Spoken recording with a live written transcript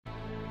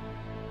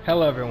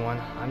Hello everyone,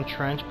 I'm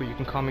Trench, but you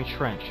can call me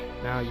Trench.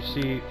 Now you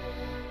see,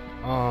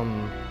 I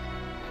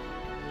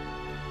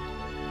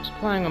was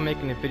planning on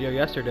making a video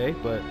yesterday,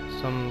 but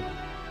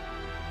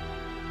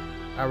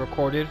I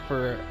recorded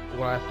for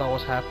what I thought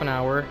was half an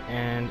hour,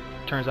 and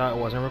it turns out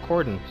it wasn't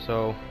recording.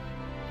 So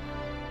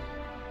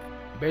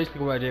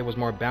basically what I did was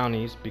more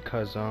bounties,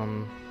 because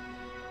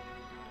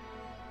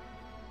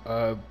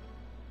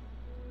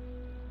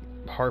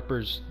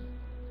Harper's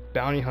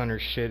bounty hunter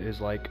shit is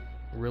like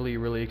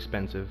really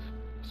expensive.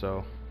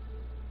 So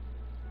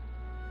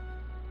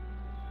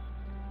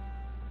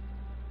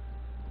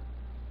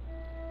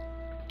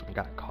I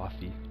got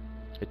coffee.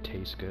 It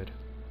tastes good.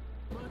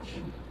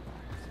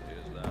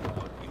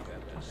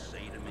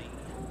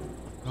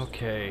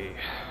 Okay.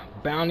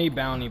 Bounty.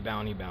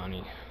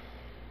 Um,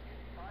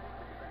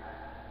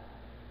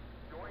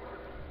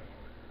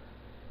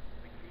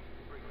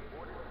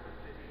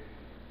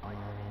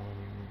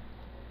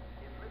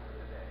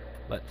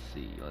 let's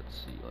see.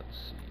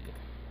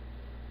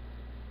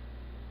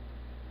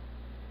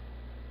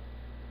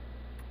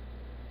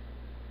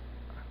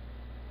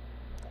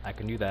 I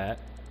can do that.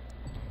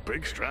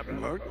 Big strapping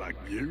merc like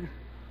you?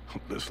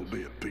 This'll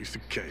be a piece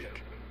of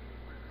cake.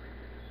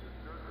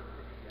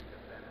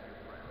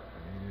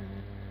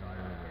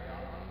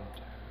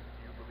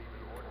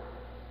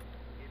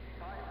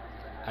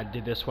 I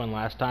did this one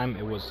last time.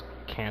 It was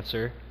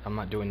cancer. I'm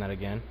not doing that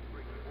again.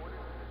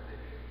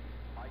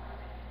 I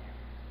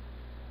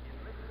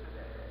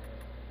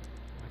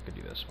could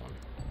do this one.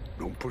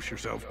 Don't push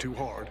yourself too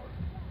hard.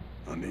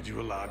 I need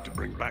you alive to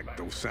bring back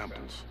those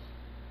samples.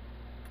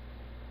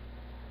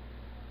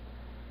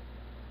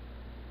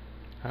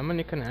 How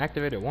many can I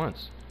activate at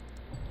once?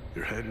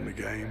 You're head in the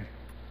game.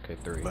 Okay,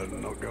 3. Let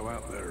them not go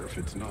out there if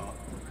it's not.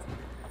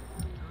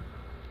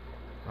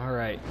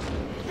 Alright.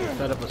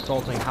 Instead of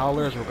assaulting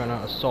howlers, we're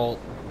gonna assault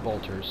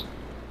bolters.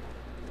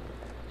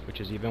 Which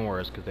is even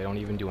worse, because they don't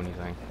even do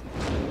anything.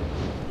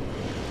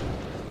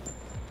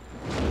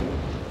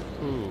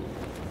 Ooh.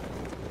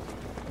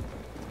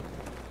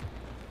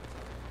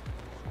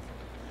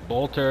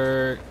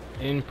 Bolter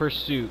in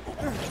pursuit.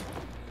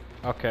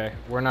 Okay,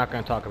 we're not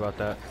gonna talk about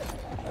that.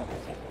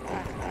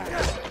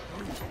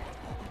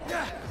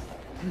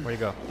 Where'd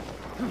he go?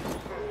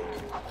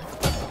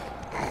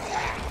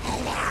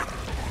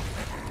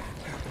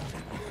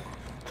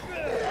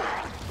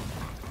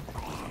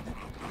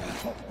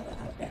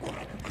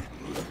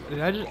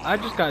 I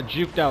just got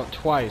juked out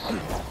twice.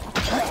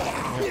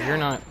 You're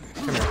not.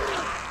 Come here.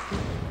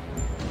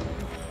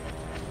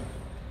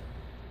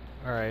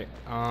 Alright,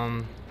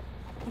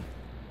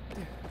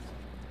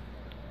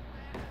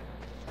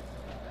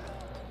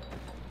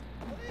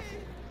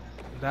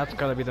 that's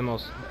gotta be the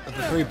most.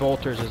 The 3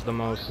 bolters is the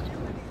most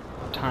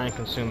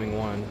time-consuming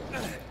one.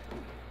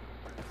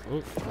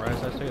 Oop, why did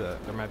I say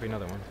that? There might be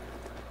another one.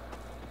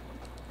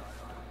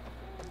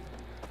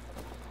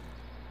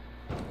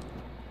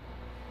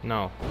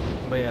 No.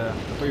 But yeah,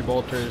 the 3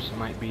 bolters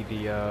might be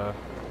the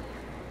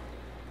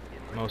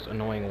most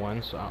annoying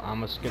one, so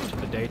I'm gonna skip to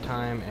the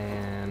daytime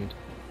and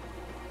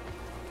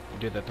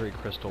do the 3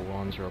 crystal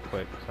ones real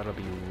quick. That'll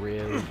be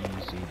really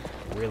easy.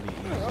 Really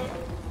easy.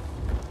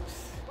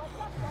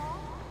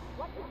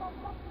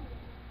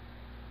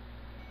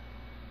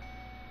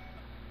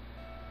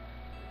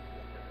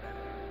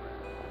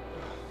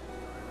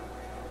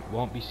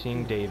 Won't be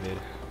seeing David.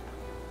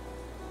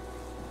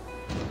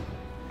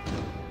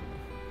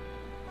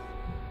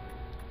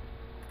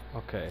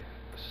 Okay,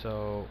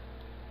 so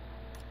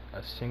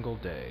a single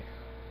day.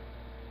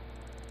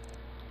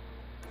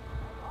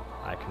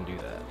 I can do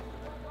that.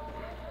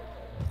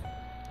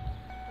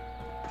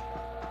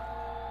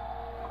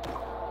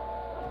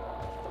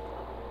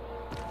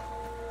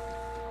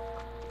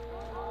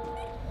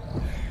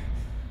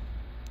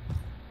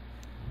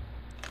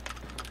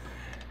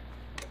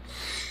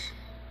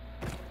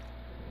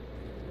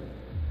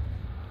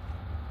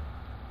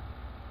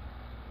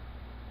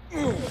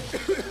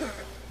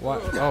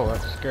 What? Oh,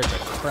 that scared the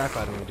crap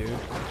out of me, dude.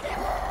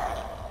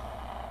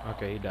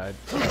 Okay, he died.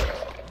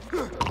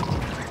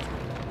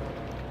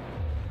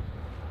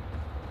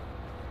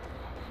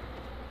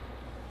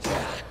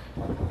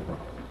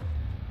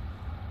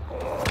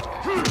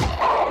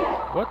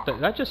 What the?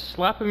 Did I just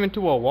slap him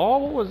into a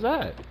wall? What was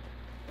that?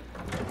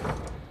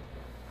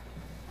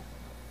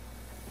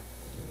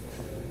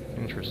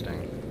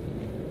 Interesting.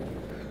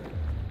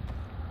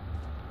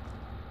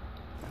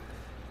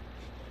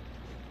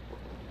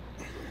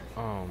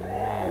 Oh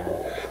man.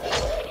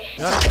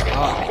 Shut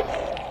up.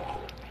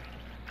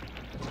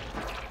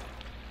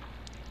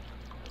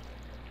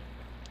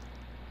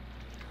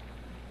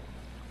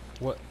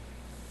 What?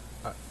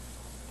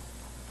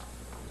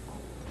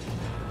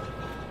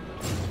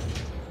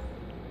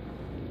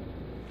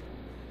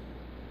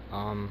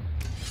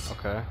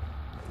 Okay.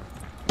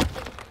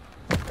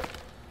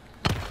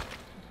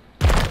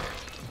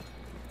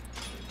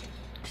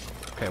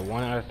 Okay,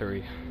 1 out of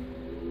 3.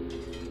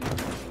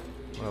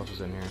 What else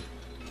is in here?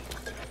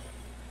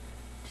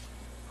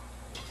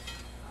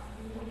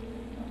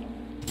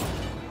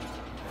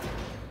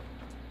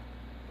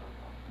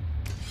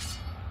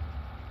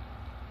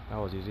 That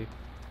was easy.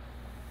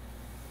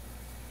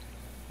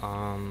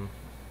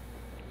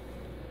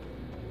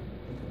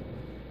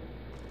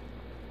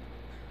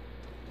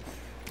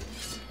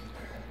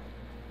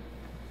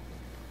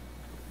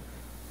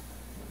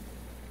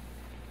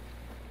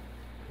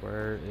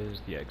 Where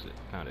is the exit?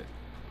 Found it.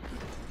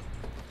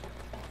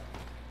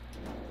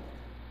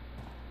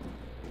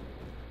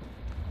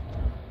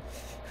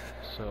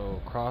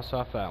 So cross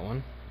off that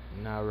one.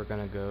 Now we're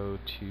gonna go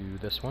to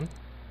this one.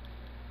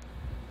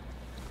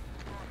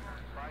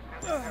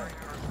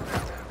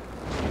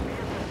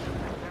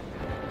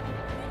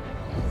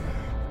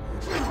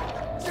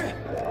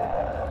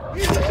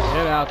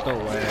 Get out the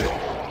way.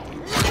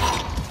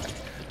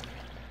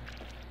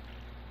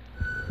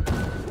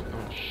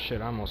 Oh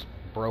shit, I almost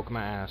broke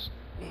my ass.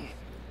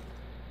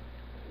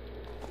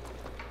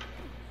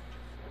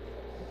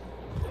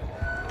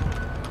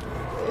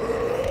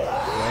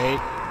 Wait.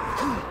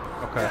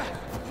 Okay.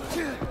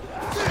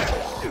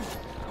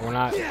 We're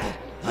not. I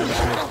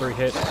just missed 3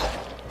 hits.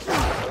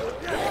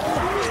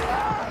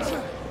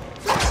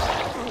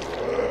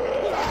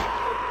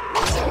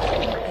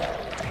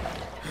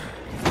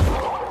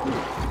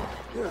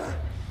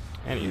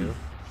 Anywho.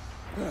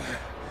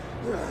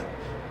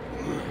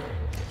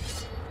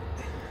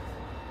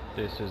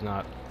 This is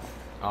not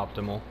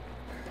optimal.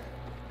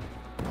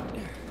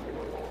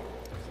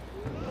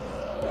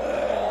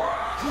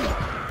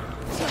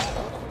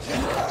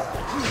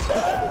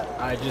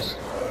 I just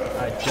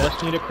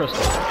need a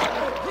crystal.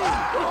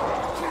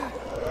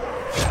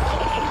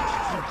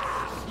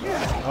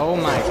 Oh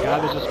my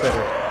god, there's a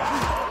spitter.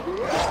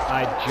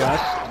 I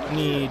just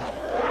need...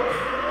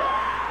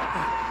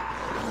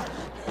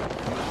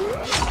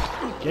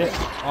 Get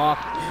off.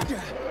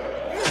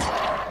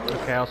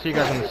 Okay, I'll see you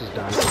guys when this is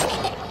done.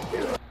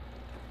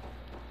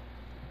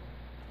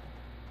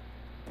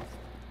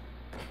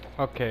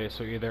 Okay,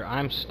 so either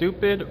I'm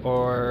stupid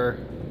or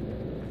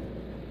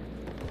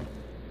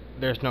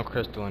there's no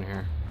crystal in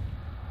here.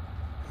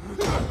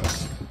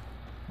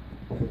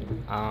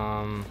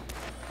 How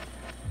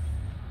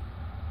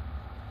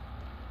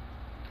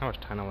much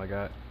time have I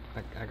got?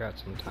 I got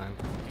some time.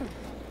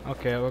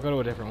 Okay, we'll go to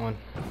a different one.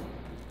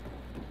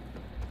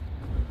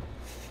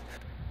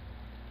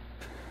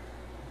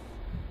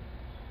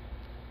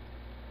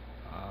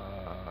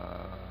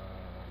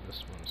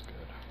 This one's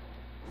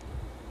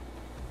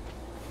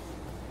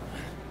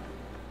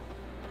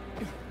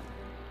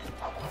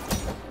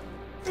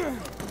good.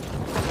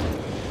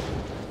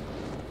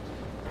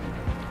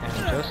 And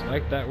just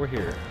like that, we're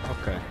here.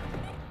 Okay.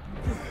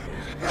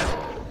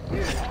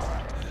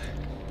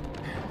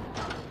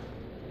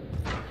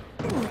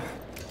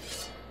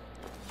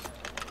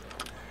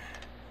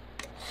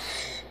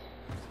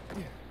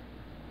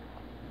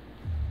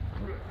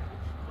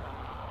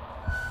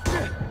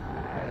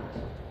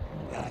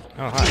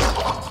 Oh, hi.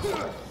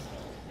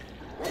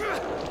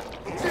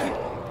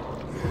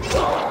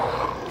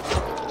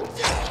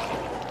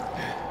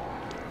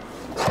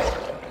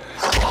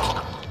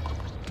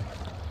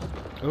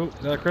 Oh,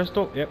 is that a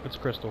crystal? Yep, it's a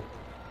crystal.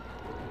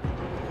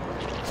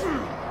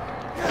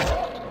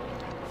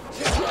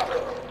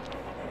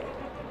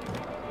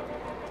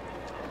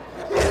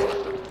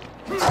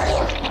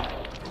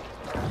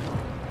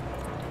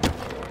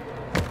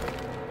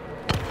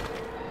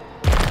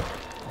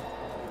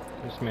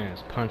 This man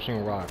is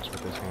punching rocks with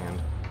his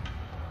hand.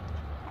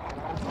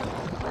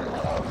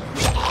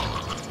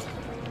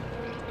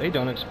 They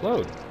don't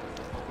explode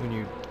when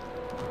you...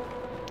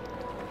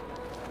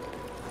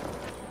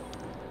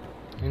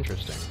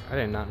 Interesting. I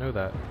did not know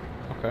that.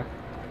 Okay.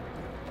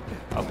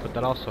 I'll put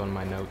that also in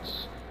my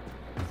notes.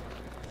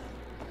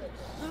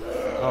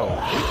 Oh,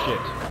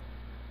 shit.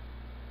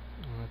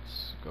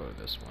 Let's go to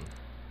this one.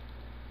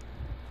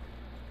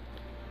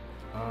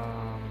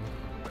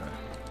 Okay.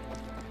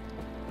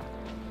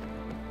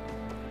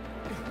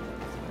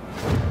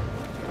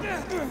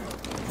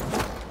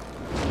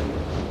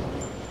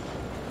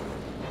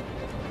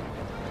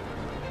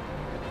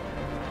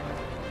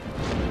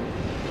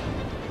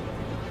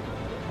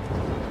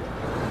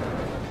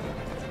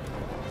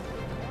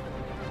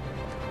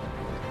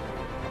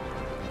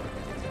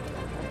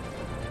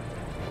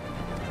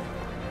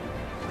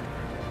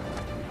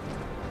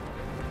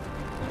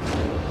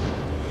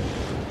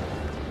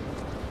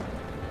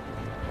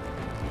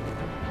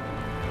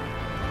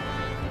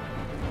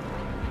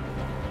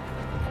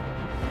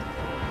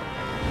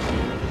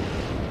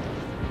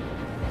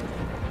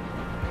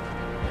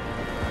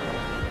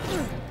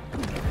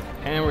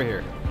 And we're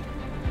here.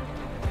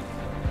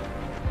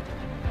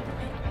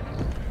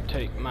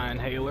 Take my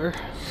inhaler.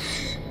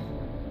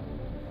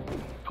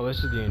 Oh,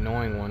 this is the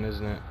annoying one,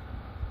 isn't it?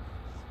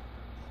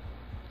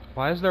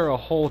 Why is there a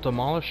whole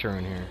demolisher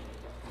in here?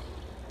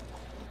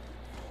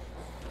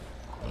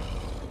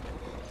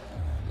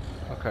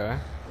 Okay.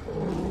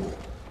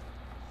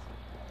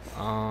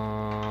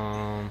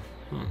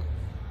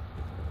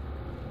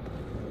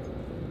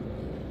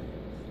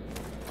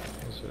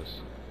 What's this?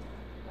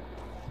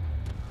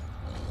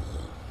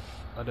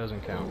 That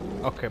doesn't count.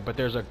 Okay, but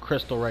there's a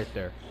crystal right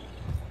there.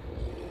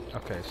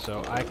 Okay,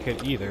 so I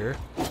could either...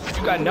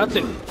 You got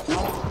nothing!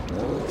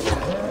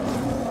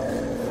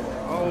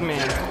 Oh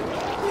man.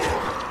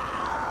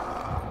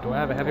 Do I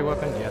have a heavy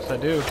weapon? Yes, I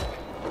do.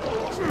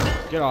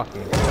 Get off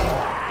me.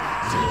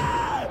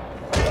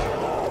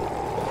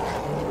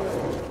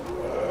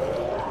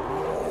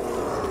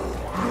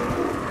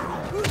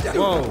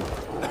 Whoa!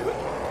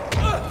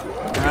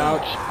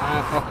 Ouch.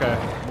 Okay.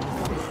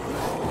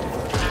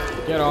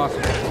 Get off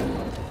me.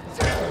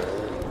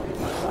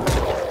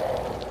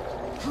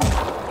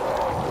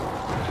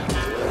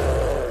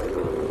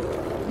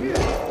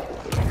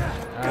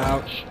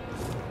 Ouch.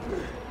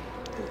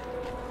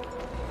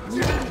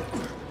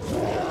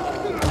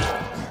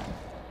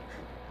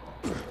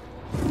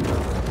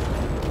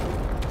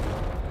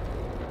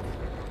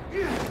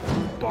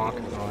 Bonk.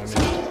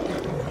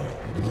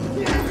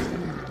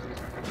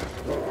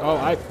 Oh,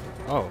 I missed.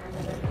 Oh.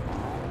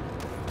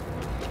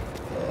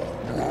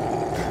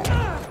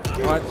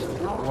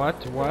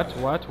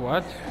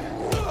 What?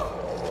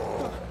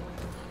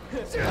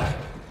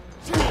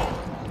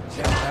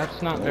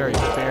 That's not very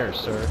fair,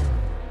 sir.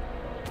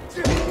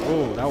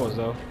 Ooh, that was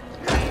though.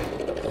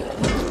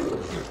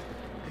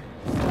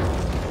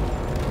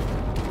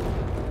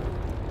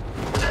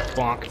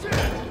 Bonk.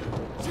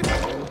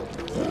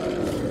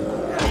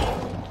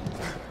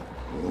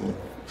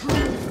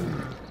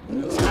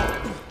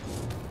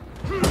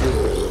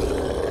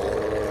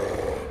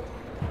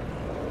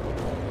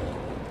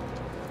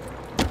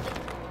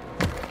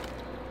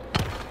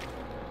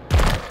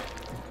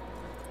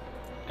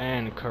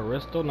 And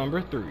Crystal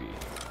number 3.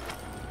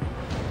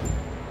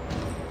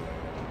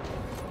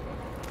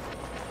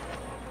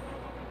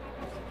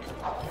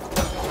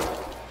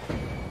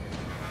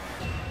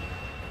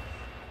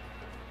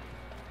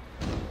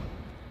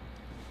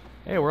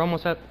 Hey, we're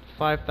almost at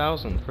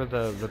 5,000 for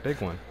the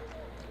big one.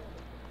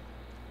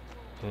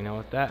 You know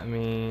what that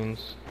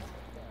means?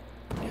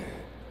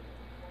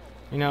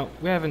 You know,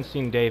 we haven't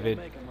seen David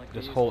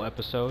this whole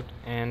episode,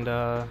 and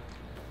I'll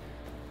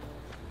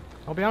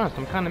be honest,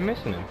 I'm kind of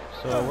missing him.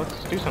 So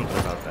let's do something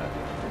about that.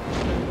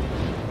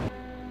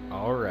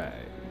 All right.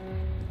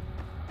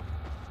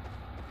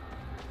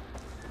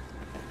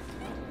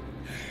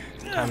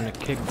 Time to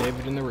kick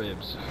David in the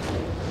ribs.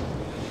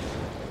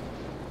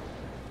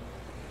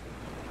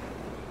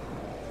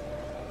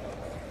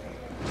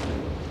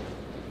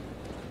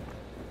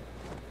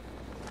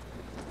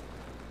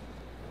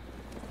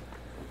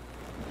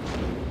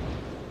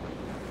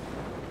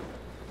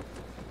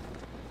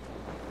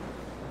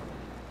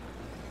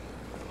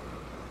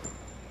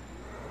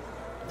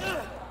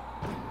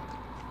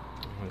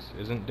 This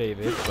isn't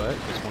David, but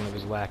it's one of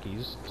his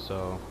lackeys,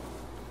 so...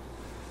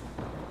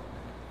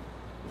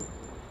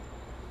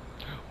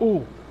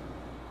 Ooh!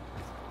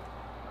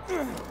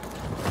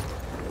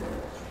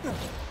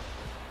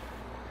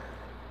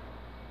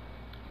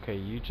 Okay,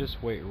 you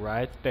just wait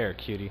right there,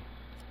 cutie.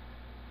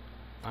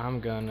 I'm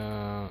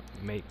gonna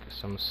make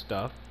some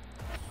stuff.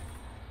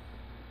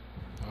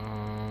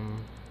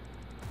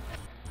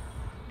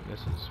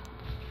 This is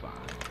fine.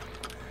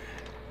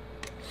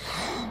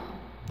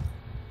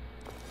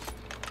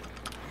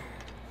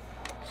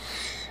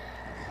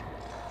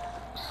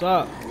 What's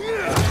up?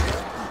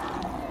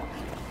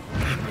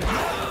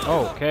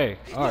 Oh, okay.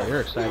 Alright,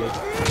 you're excited.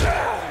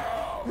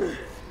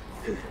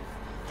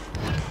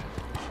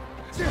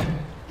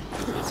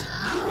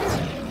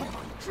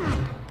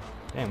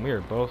 Damn, we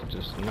are both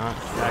just not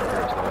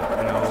accurate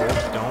today.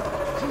 No,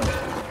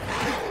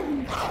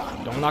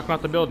 don't knock me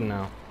out the building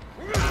now.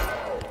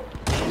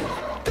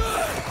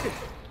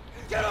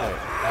 Okay,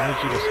 I need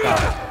you to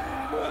stop.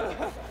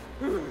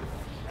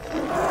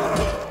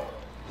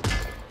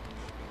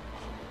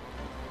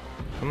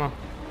 Come on.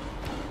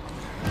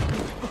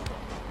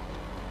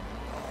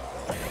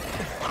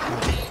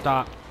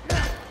 Stop.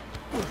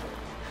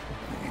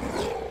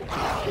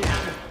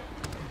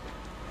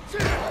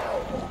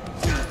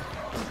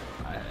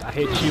 I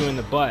hit you in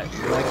the butt.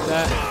 You like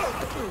that?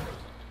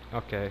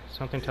 Okay,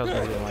 something tells me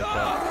I didn't like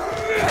that.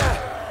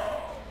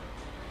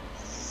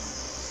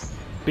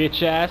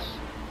 Bitch ass.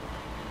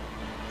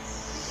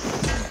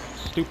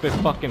 Stupid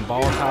fucking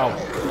volatile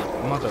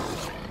mother.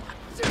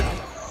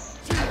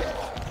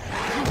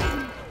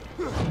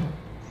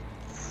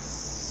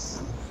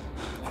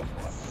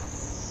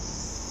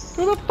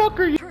 Who the fuck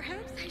are you?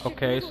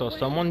 Okay, so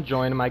someone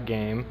joined my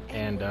game,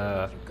 and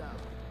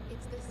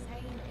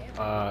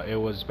it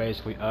was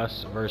basically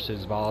us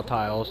versus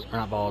volatiles, or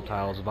not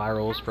volatiles,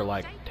 virals for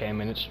like 10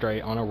 minutes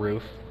straight on a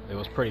roof. It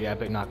was pretty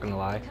epic, not gonna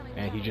lie.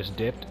 And he just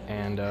dipped,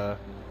 and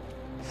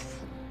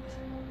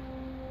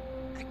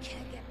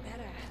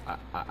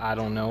I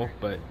don't know,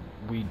 but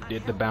we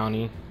did the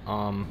bounty.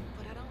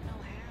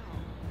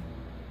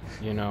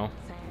 You know,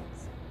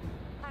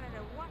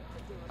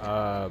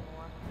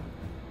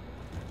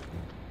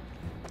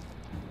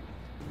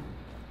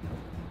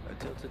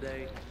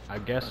 I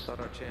guess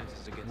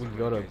we can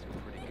go to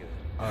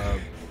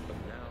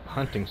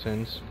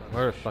Huntington's,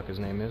 whatever the fuck his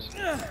name is.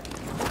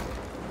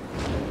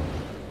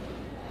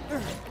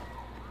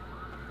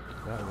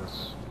 That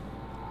was...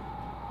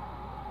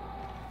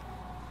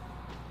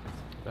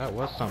 That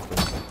was something.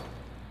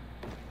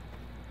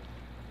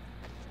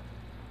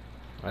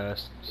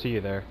 See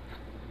you there.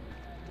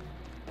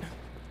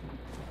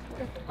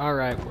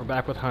 Alright, we're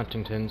back with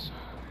Huntington's.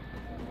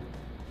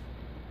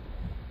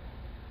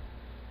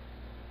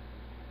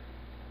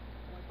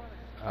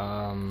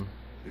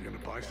 You gonna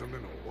buy something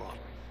or what?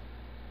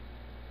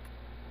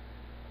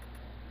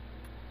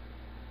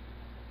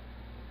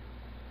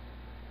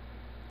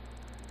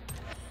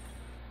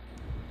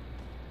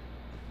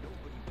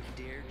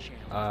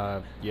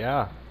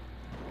 Yeah.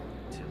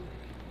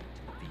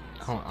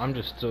 Oh, I'm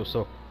just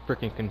so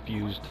freaking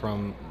confused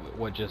from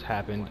what just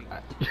happened.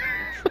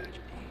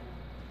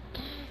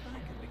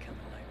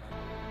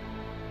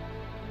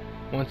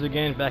 Once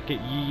again, back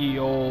at ye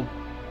old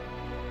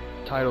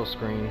title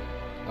screen.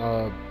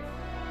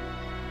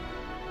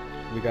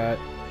 We got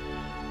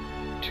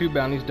 2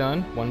 bounties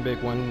done. 1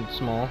 big, 1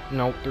 small.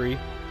 No, 3.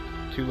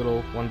 2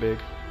 little, 1 big.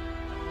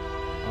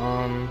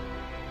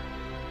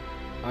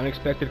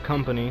 Unexpected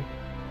company.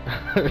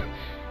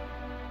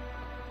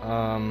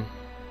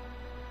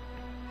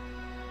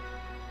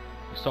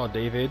 We saw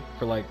David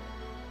for like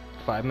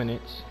 5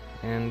 minutes,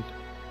 and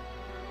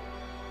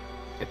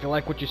if you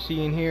like what you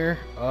see in here,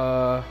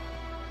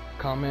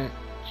 comment,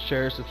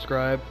 share,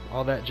 subscribe,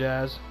 all that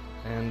jazz,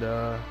 and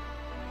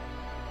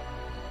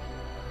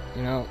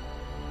you know,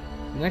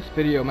 the next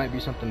video might be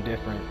something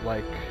different,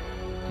 like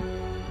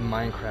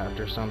Minecraft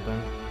or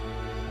something.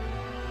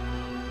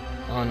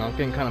 I don't know, I'm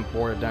getting kind of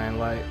bored of Dying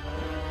Light,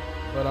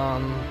 but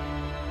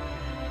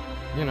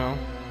you know,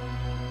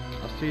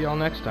 I'll see y'all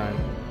next time.